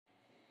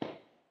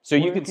So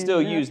you can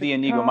still use the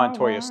Inigo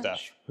Montoya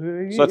stuff.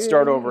 So let's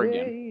start over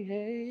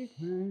again.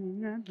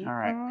 All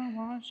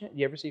right. Do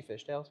you ever see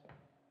Fishtails?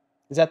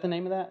 Is that the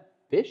name of that?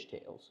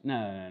 Fishtails?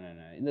 No.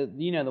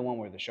 You know the one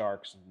where the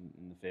sharks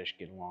and the fish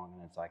get along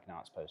and it's like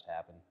not supposed to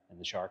happen. And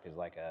the shark is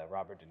like a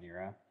Robert De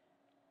Niro.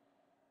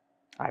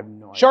 I have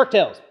no idea. Shark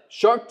Tales.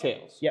 Shark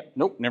Tales? Yep.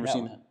 Nope, never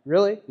seen that.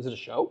 Really? Is it a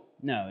show?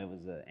 No, it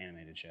was an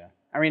animated show.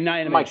 I mean, not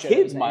animated My show.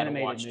 kids might have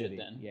watched it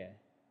then. Yeah.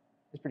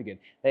 It's pretty good.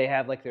 They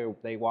have like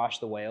they wash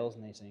the whales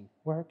and they sing,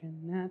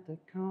 "Working at the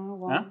car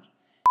wash."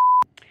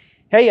 Huh?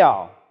 Hey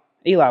y'all,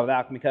 Eli with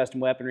Alchemy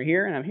Custom Weaponry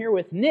here, and I'm here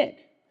with Nick.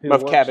 Who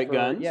of works Cabot for,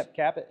 Guns. Yep,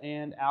 Cabot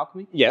and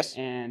Alchemy. Yes.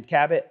 And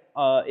Cabot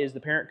is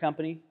the parent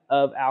company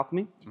of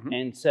Alchemy,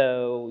 and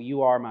so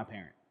you are my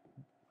parent.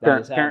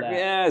 Parent.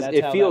 Yes,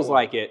 it feels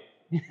like it.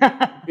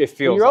 It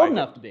feels You're like old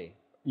enough to be.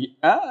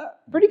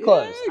 Pretty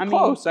close. Yeah,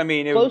 close. I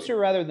mean, closer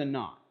rather than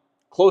not.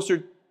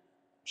 Closer,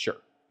 sure.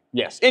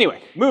 Yes.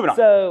 Anyway, moving on.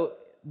 So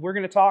we're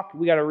going to talk.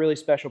 We got a really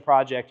special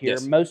project here.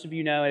 Yes. Most of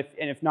you know,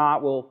 and if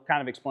not, we'll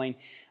kind of explain.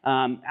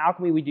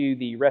 Alchemy, we do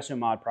the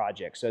RestoMod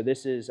project. So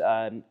this is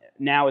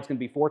now it's going to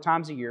be 4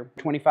 times a year,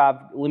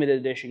 25 limited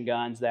edition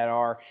guns that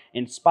are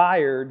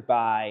inspired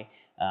by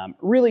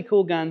really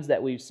cool guns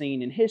that we've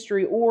seen in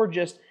history, or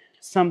just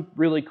some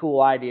really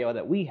cool idea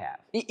that we have.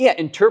 Yeah,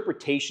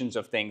 interpretations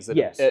of things that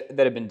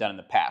that have been done in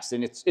the past,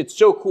 and it's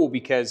so cool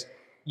because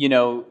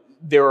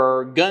there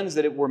are guns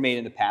that were made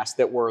in the past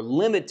that were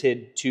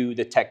limited to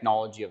the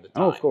technology of the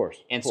time. Oh, of course.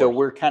 And so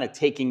we're kind of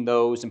taking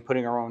those and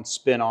putting our own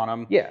spin on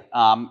them. Yeah.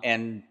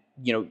 And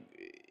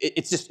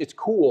it's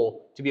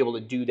cool to be able to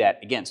do that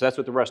again. So that's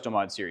what the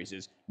RestoMod series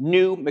is: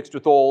 new mixed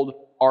with old,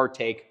 our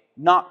take,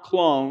 not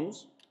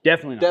clones.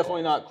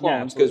 Definitely not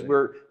clones, because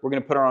we're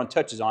going to put our own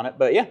touches on it.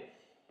 But yeah,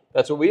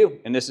 that's what we do.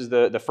 And this is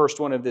the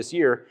first one of this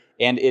year,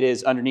 and it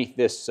is underneath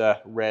this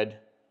red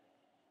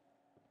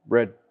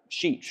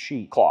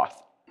sheet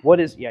cloth. What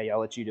is? Yeah,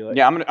 I'll let you do it.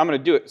 Yeah, I'm gonna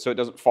do it so it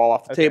doesn't fall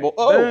off the table.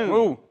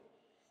 Oh,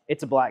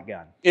 it's a black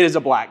gun. It is a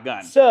black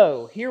gun.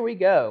 So here we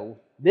go.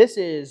 This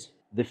is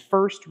the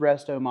first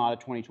RestoMod of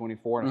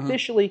 2024, and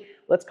officially,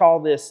 let's call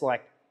this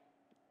like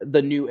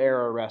the new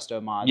era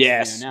RestoMod.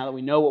 Yes. Now that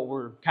we know what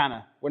we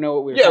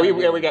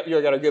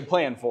got a good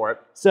plan for it.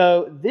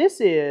 So this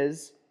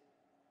is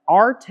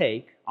our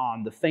take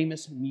on the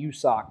famous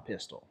MEUSOC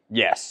pistol.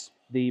 Yes.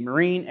 The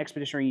Marine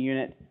Expeditionary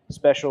Unit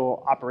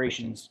Special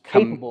Operations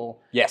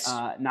Capable. Yes.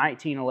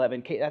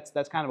 1911.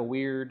 That's kind of a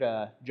weird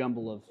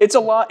jumble of. It's a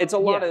lot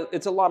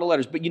of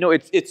letters, but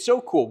it's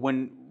so cool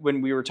when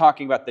we were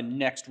talking about the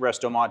next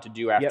RestoMod to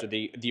do after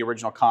the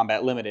original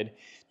Combat Limited,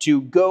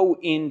 to go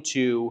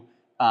into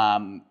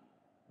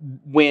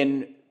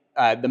when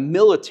the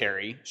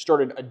military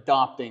started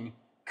adopting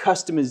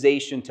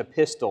customization to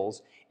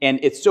pistols, and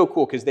it's so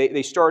cool because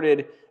they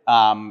started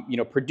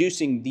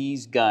producing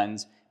these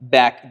guns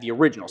back, the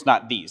originals,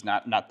 not these,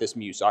 not this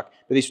MEUSOC,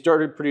 but they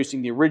started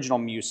producing the original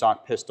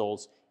MEUSOC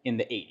pistols in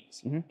the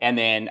 80s. And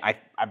then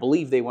I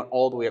believe they went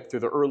all the way up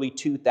through the early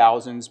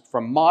 2000s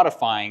from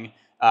modifying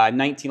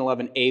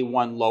 1911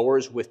 A1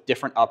 lowers with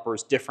different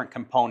uppers, different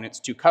components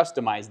to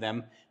customize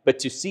them. But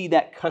to see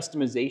that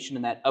customization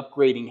and that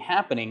upgrading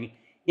happening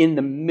in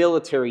the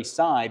military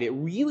side, it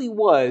really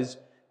was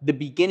the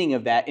beginning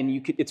of that.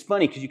 And it's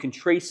funny because you can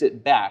trace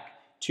it back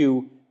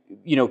to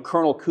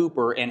Colonel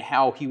Cooper and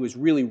how he was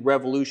really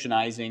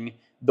revolutionizing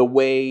the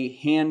way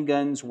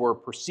handguns were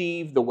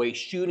perceived, the way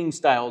shooting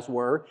styles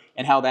were,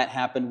 and how that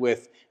happened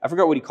with, I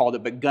forgot what he called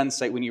it, but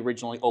Gunsight, when he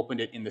originally opened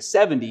it in the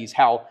 70s,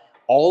 how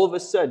all of a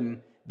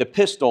sudden the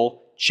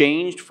pistol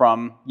changed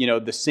from,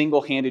 the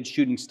single-handed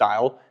shooting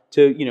style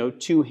to,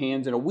 2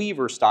 hands and a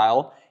weaver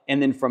style.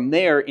 And then from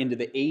there into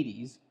the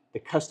 80s, the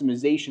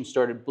customization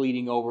started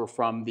bleeding over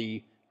from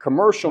the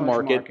commercial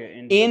market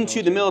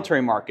into the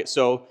military market.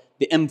 So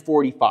the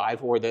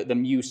M45 or the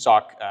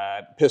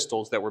MEUSOC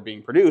pistols that were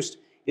being produced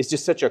is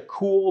just such a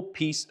cool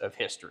piece of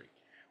history.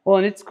 Well,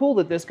 and it's cool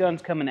that this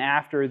gun's coming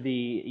after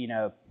the,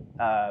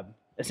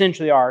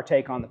 essentially our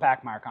take on the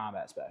Pachmayr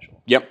Combat Special.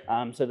 Yep.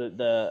 So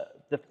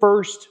the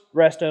first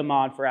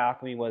RestoMod for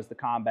Alchemy was the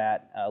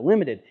Combat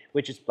Limited,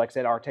 which is, like I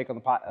said, our take on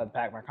the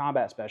Pachmayr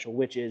Combat Special,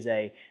 which is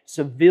a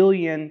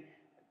civilian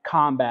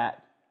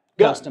combat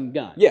custom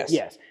gun. Yes.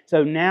 Yes.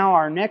 So now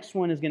our next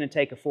one is going to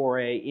take a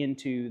foray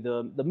into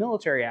the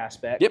military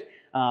aspect. Yep.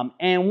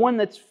 And one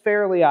that's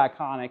fairly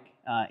iconic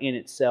in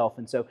itself.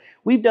 And so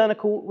we've done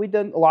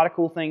a lot of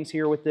cool things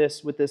here with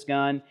this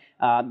gun.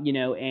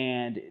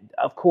 And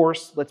of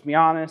course, let's be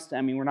honest.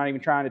 I mean, we're not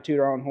even trying to toot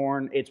our own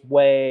horn. It's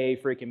way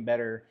freaking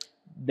better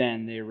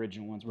than the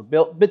original ones were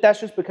built. But that's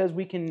just because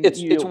we can.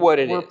 It's what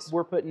it is.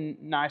 We're putting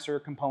nicer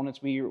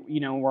components.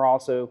 We're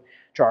also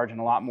charging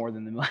a lot more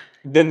than the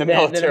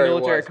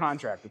military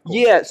contract. Of course.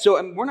 Yeah.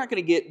 So we're not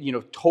going to get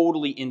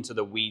totally into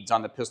the weeds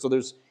on the pistol.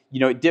 There's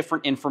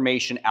different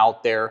information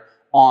out there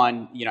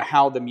on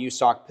how the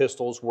MEUSOC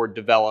pistols were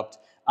developed.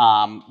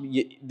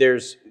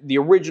 There's the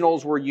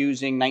originals were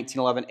using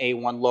 1911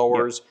 A1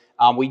 lowers.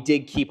 Yep. We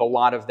did keep a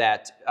lot of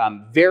that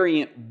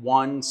variant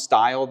 1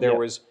 style. There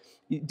was,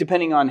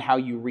 depending on how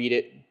you read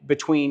it,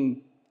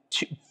 between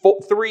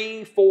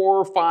 3,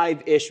 4,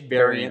 5-ish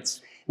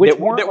variants. Which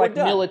weren't like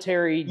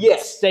military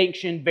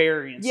sanctioned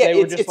variants. Yeah, they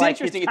were just it's like,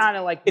 interesting. It's kind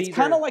of like it's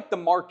kind of like the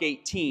Mark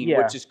 18,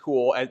 which is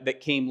cool,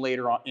 that came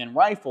later on in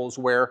rifles,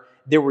 where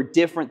there were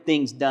different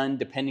things done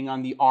depending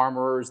on the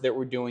armorers that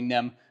were doing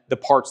them, the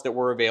parts that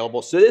were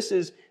available. So this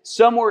is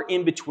somewhere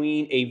in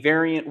between a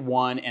variant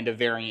 1 and a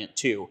variant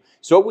 2.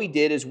 So what we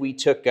did is we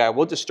took,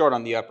 we'll just start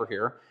on the upper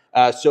here.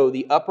 So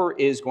the upper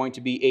is going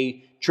to be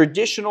a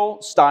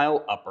traditional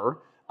style upper.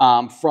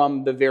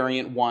 From the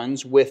variant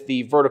 1s with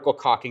the vertical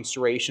cocking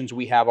serrations.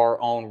 We have our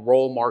own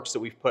roll marks that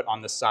we've put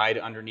on the side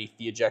underneath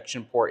the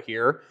ejection port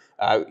here,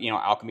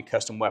 Alchemy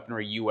Custom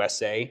Weaponry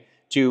USA,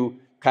 to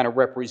kind of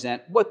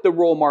represent what the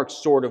roll marks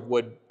sort of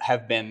would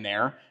have been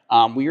there.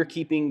 We are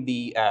keeping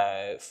the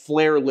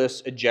flare-less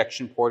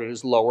ejection port. It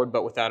is lowered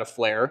but without a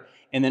flare.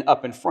 And then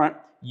up in front,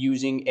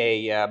 using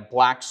a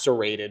black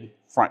serrated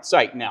front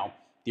sight. Now,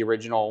 the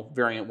original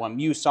variant 1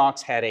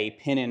 MEUSOCs had a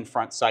pin-in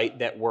front sight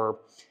that were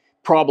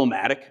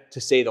problematic, to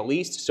say the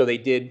least, so they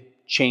did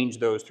change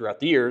those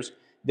throughout the years.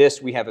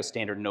 This, we have a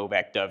standard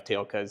Novak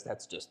dovetail because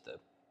that's just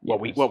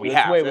what we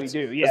have. That's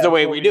the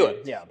way we do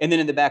it. Yeah. And then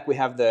in the back we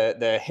have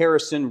the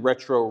Harrison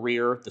retro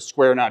rear, the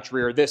square notch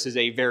rear. This is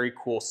a very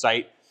cool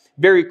sight.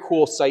 Very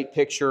cool sight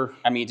picture.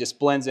 I mean, it just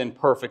blends in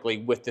perfectly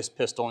with this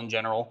pistol in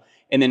general.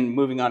 And then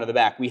moving on to the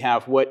back, we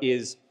have what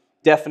is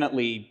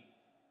definitely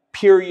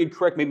period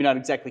correct, maybe not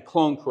exactly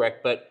clone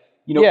correct, but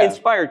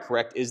inspired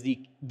correct, is the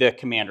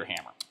commander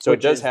hammer. So it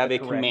does have a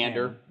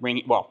commander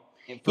ring. Well,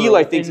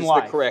 Eli thinks it's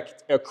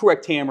the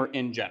correct hammer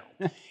in general.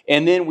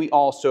 And then we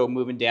also,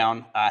 moving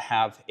down,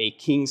 have a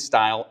king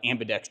style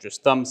ambidextrous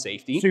thumb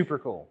safety. Super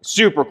cool.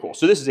 Super cool.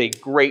 So this is a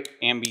great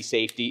ambi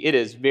safety. It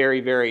is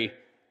very, very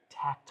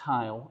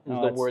tactile, is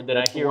the word that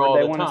I hear all the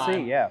time. They want to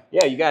see,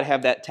 yeah, you got to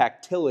have that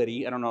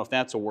tactility. I don't know if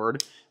that's a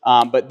word.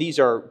 But these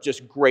are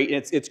just great.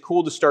 And it's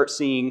cool to start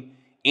seeing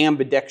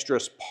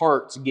ambidextrous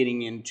parts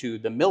getting into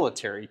the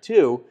military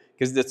too,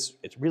 because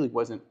it really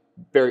wasn't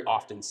very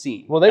often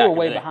seen. Well, they were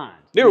way behind.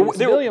 The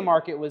civilian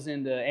market was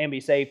into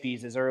ambi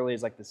safeties as early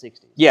as like the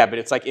 60s. Yeah, but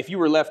it's like if you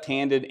were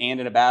left-handed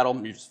and in a battle,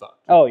 you're just fucked.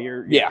 Oh,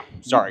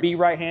 sorry. Be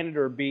right-handed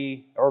or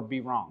be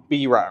wrong.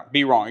 Be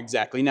wrong,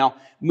 exactly. Now,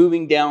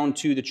 moving down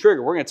to the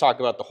trigger, we're going to talk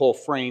about the whole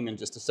frame in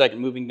just a second.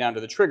 Moving down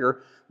to the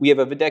trigger, we have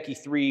a Wiedecki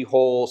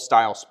 3-hole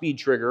style speed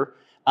trigger.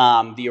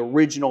 The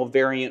original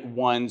variant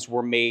 1s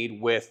were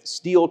made with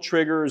steel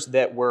triggers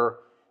that were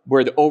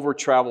where the over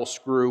travel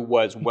screw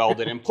was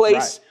welded in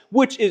place,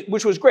 which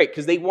was great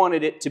because they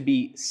wanted it to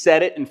be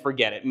set it and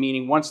forget it,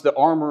 meaning once the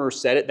armorer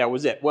set it, that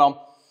was it.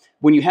 Well,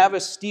 when you have a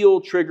steel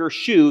trigger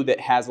shoe that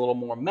has a little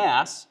more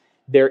mass,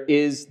 there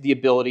is the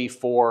ability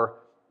for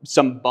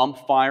some bump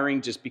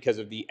firing just because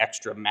of the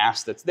extra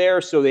mass that's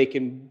there, so they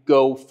can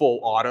go full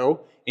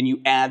auto, and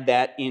you add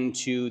that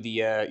into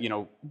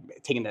the,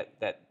 taking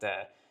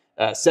that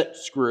set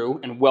screw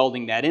and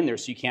welding that in there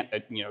so you can't,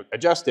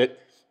 adjust it.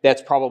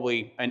 That's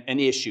probably an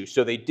issue.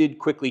 So they did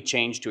quickly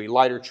change to a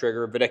lighter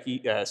trigger,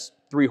 Wiedecki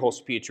 3-hole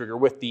speed trigger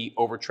with the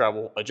over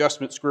travel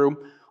adjustment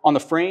screw. On the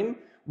frame,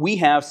 we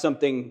have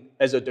something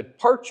as a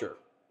departure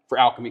for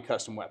Alchemy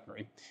Custom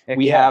Weaponry.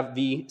 We have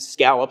the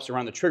scallops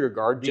around the trigger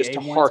guard, just to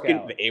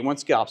harken, the A1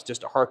 scallops,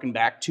 just to harken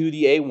back to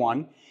the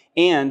A1.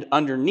 And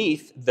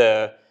underneath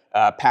the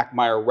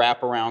Pachmayr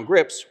wraparound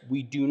grips,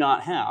 we do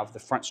not have the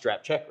front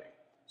strap checkering.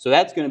 So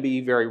that's going to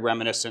be very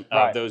reminiscent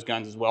of those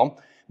guns as well.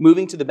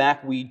 Moving to the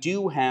back, we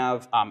do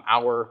have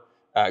our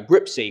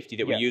grip safety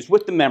that we use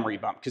with the memory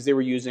bump, because they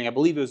were using, I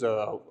believe it was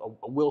a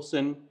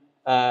Wilson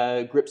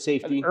grip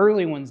safety. The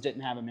early ones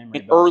didn't have a memory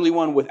bump. An early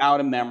one without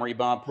a memory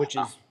bump. Which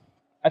is,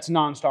 that's a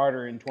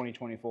non-starter in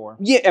 2024.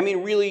 Yeah, I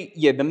mean, really,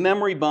 the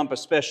memory bump,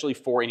 especially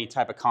for any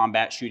type of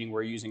combat shooting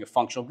where you're using a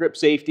functional grip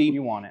safety.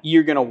 You want it.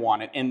 You're going to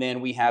want it. And then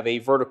we have a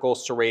vertical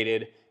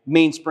serrated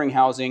mainspring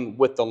housing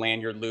with the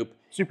lanyard loop.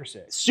 Super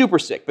sick. Super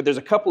sick. But there's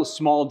a couple of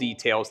small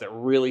details that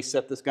really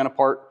set this gun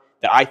apart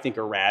that I think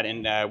are rad.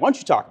 And why don't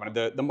you talk about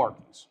it, the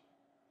markings?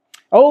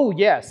 Oh,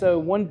 yeah. So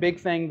one big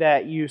thing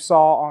that you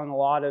saw on a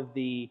lot of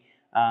the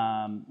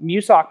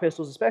MEUSOC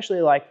pistols,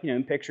 especially like,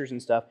 in pictures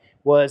and stuff,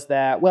 was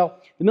that, well,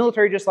 the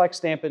military just likes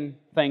stamping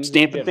things.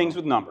 Stamping things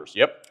with numbers,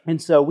 yep.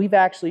 And so we've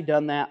actually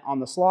done that on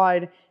the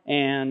slide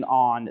and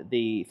on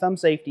the thumb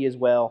safety as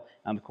well.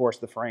 Of course,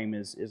 the frame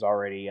is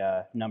already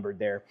numbered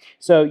there.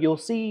 So you'll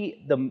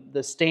see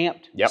the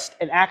stamped,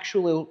 an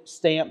actual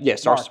stamped.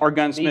 Yes, our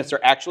gunsmiths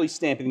are actually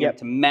stamping them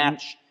to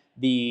match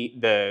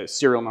the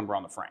serial number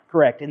on the frame.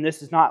 Correct, and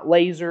this is not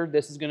lasered.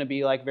 This is going to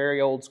be like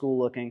very old school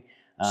looking.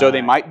 So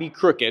they might be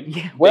crooked.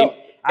 Yeah, well,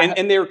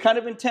 and they're kind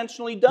of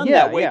intentionally done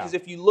that way, because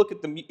if you look at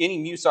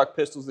any MEUSOC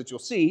pistols that you'll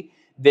see,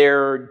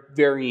 they're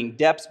varying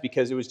depths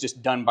because it was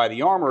just done by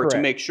the armorer to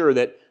make sure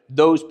that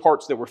those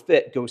parts that were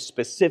fit go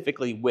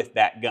specifically with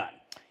that gun.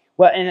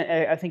 Well,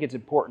 and I think it's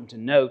important to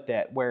note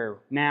that where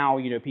now,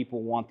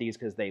 people want these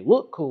because they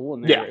look cool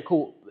and they're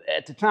cool.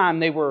 At the time,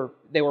 they were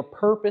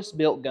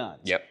purpose-built guns.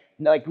 Yep.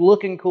 Like,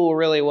 looking cool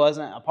really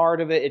wasn't a part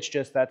of it. It's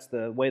just that's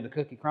the way the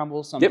cookie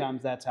crumbles.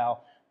 Sometimes that's how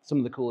some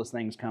of the coolest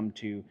things come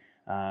to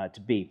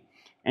to be.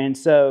 And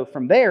so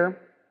from there,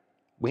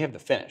 we have the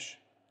finish.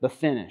 The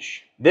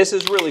finish. This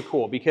is really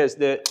cool because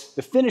the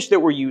finish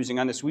that we're using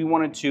on this, we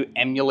wanted to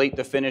emulate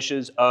the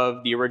finishes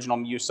of the original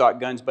MEUSOC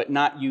guns, but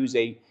not use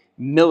a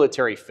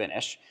military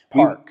finish.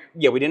 Park.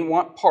 We didn't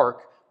want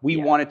park. We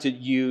wanted to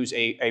use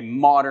a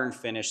modern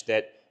finish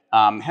that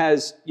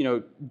has, you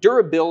know,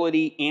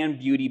 durability and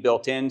beauty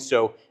built in.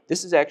 So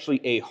this is actually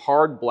a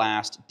hard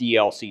blast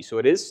DLC. So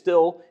it is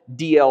still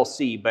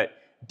DLC, but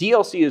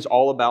DLC is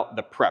all about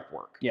the prep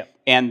work. Yep.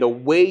 And the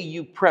way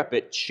you prep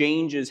it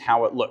changes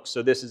how it looks.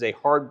 So this is a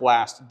hard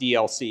blast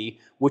DLC,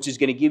 which is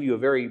going to give you a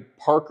very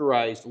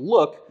parkerized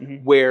look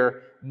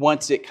where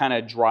once it kind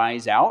of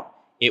dries out,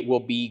 it will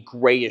be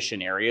grayish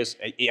in areas.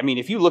 I mean,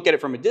 if you look at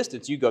it from a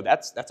distance, you go,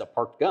 that's a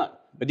parked gun.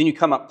 But then you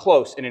come up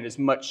close and it is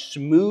much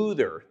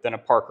smoother than a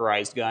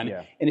parkerized gun.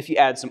 Yeah. And if you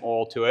add some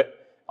oil to it,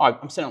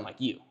 I'm sounding like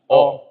you.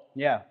 Oil.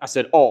 Yeah. I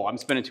said, I'm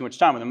spending too much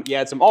time with them. You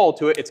add some oil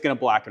to it, it's going to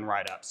blacken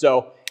right up.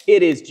 So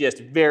it is just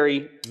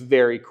very,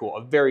 very cool.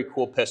 A very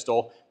cool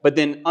pistol. But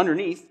then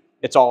underneath,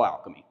 it's all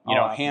Alchemy. You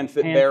know, hand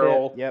fit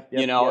barrel.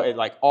 You know, it,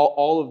 like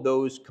all of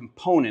those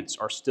components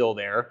are still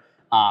there.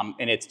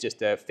 And it's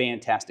just a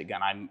fantastic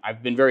gun.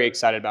 I've been very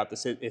excited about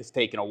this. It's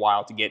taken a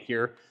while to get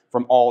here.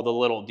 From all the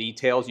little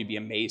details, you'd be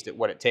amazed at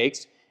what it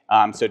takes.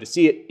 So to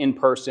see it in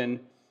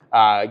person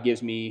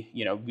gives me,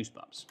 you know,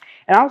 goosebumps.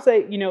 And I'll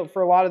say, you know,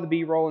 for a lot of the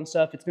B-roll and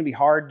stuff, it's going to be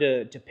hard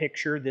to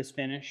picture this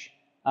finish.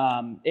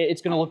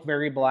 It's going to look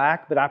very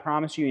black, but I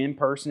promise you, in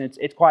person,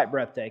 it's quite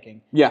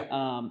breathtaking.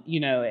 Yeah. You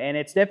know, and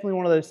it's definitely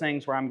one of those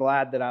things where I'm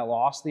glad that I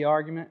lost the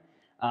argument.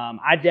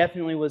 I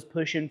definitely was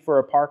pushing for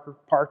a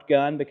parked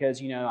gun because,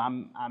 you know,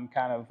 I'm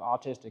kind of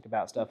autistic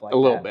about stuff like that. A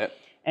little bit.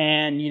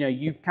 And, you know,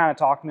 you kind of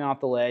talked me off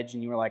the ledge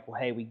and you were like,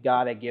 well, hey, we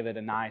got to give it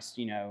a nice,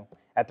 you know,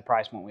 at the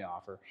price point we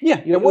offer.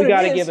 Yeah. You know, we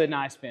got to give it a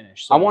nice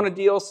finish. So. I want a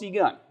DLC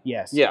gun.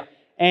 Yes. Yeah.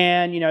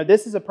 And, you know,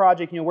 this is a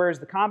project, you know, whereas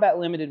the Combat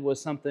Limited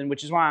was something,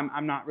 which is why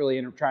I'm not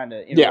really trying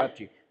to interrupt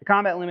you. The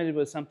Combat Limited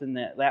was something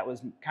that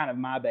was kind of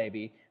my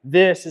baby.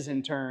 This has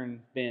in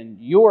turn been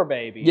your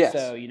baby. Yes.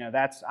 So, you know,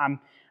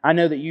 I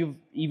know that you've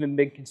even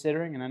been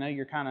considering, and I know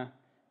you're kind of,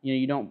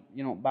 you know,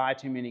 you don't buy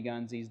too many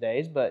guns these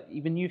days, but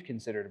even you've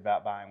considered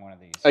about buying one of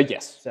these.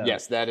 Yes, so.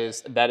 Yes, that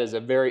is a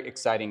very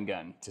exciting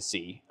gun to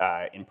see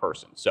in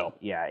person. So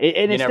yeah,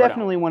 and it's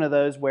definitely one of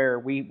those where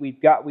we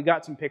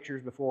got some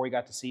pictures before we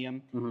got to see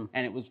them,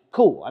 and it was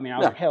cool. I mean, I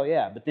was like, hell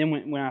yeah! But then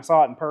when I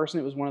saw it in person,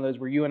 it was one of those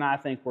where you and I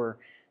think were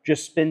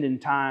just spending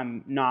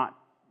time not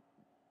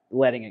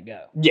letting it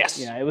go. Yes,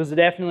 you know, it was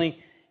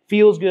definitely.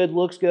 Feels good,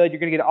 looks good.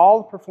 You're going to get all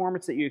the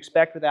performance that you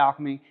expect with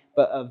Alchemy,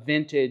 but a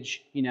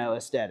vintage, you know,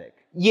 aesthetic.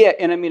 Yeah,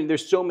 and I mean,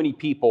 there's so many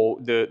people.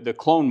 The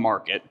clone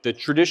market, the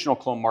traditional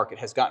clone market,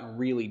 has gotten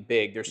really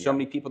big. There's so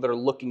many people that are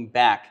looking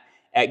back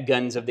at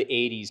guns of the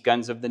 '80s,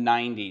 guns of the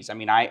 '90s. I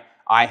mean, I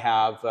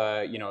have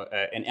you know,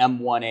 an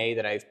M1A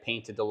that I've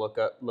painted to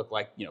look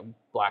like, you know,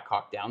 Black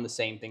Hawk Down. The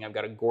same thing. I've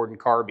got a Gordon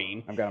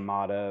carbine. I've got a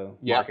Motto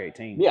Mark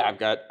 18. Yeah, I've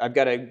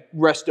got a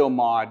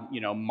RestoMod,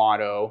 you know,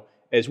 Motto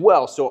as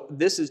well. So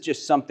this is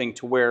just something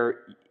to where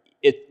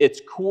it's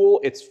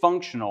cool, it's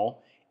functional,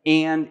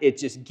 and it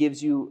just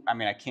gives you, I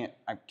mean, I can't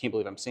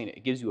believe I'm saying it.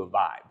 It gives you a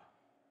vibe.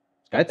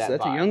 That's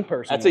a young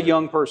person. That's a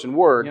young person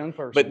word. Young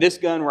person. But this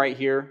gun right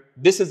here,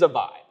 this is a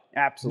vibe.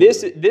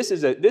 Absolutely. This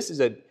is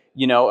a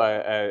you know,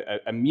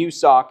 a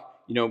MEUSOC,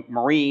 you know,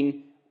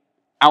 Marine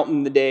out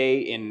in the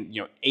day in,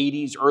 you know,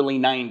 80s, early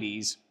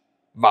 90s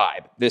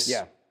vibe.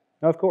 Yeah.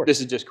 Of course.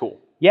 This is just cool.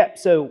 Yep,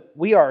 so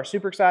we are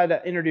super excited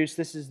to introduce,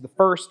 this is the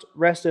first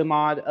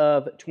RestoMod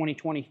of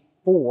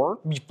 2024.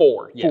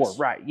 Yes.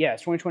 Right, yes,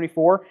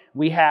 2024.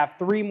 We have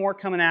 3 more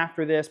coming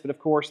after this, but of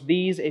course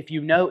these, if you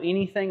know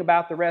anything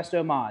about the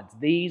RestoMods,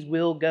 these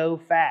will go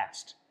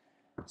fast.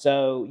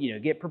 So, you know,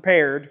 get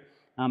prepared.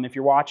 If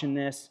you're watching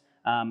this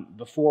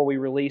before we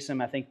release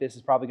them, I think this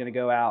is probably going to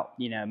go out,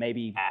 you know,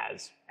 maybe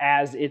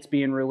as it's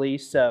being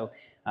released. So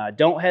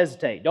don't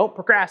hesitate. Don't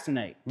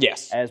procrastinate.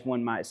 Yes. As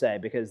one might say,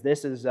 because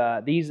this is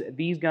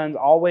these guns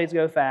always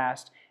go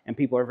fast, and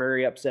people are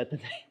very upset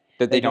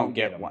that they don't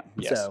get one.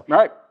 Yes. So,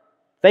 right.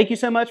 Thank you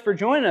so much for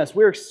joining us.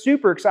 We're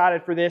super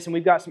excited for this, and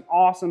we've got some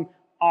awesome.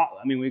 I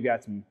mean, we've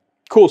got some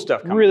cool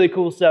stuff coming. Really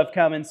cool stuff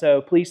coming. So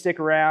please stick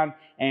around,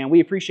 and we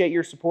appreciate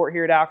your support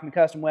here at Alchemy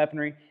Custom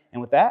Weaponry. And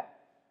with that,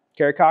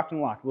 carry cocked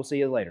and locked. We'll see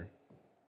you later.